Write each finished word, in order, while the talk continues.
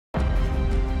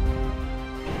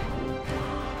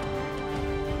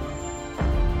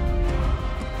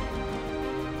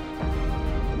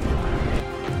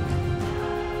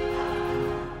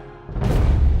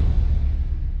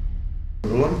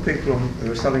of people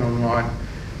who are selling online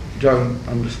don't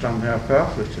understand how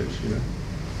powerful it is, you know.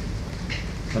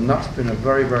 And that's been a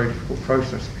very, very difficult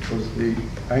process, because the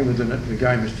aim of the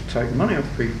game is to take money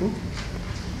off people,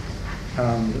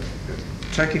 and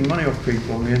taking money off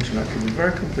people on the internet can be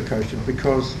very complicated,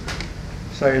 because,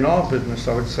 say, in our business,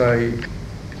 I would say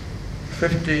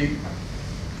 50%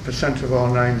 of our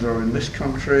names are in this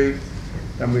country,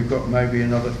 then we've got maybe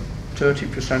another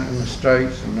 30% in the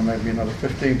States, and then maybe another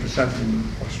 15% in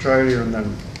Australia, and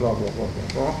then blah, blah, blah, blah,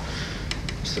 blah.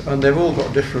 And they've all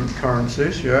got different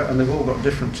currencies, yeah, and they've all got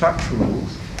different tax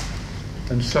rules.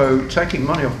 And so taking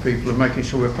money off people and making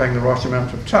sure we're paying the right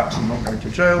amount of tax and not going to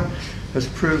jail has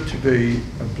proved to be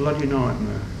a bloody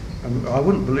nightmare. And I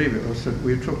wouldn't believe it. I said,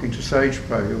 we were talking to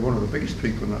SagePay, who are one of the biggest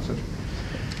people, and I said,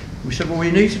 we said, well,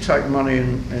 we need to take money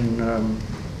in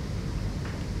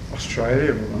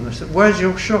Australia. And they said, where's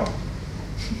your shop?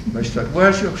 They said,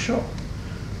 where's your shop?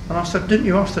 And I said, didn't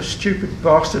you ask the stupid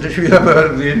bastard if you'd ever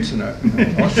heard of the internet? You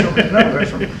know, I said,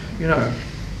 no, you know.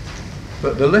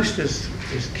 But the list is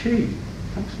key,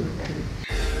 absolutely key.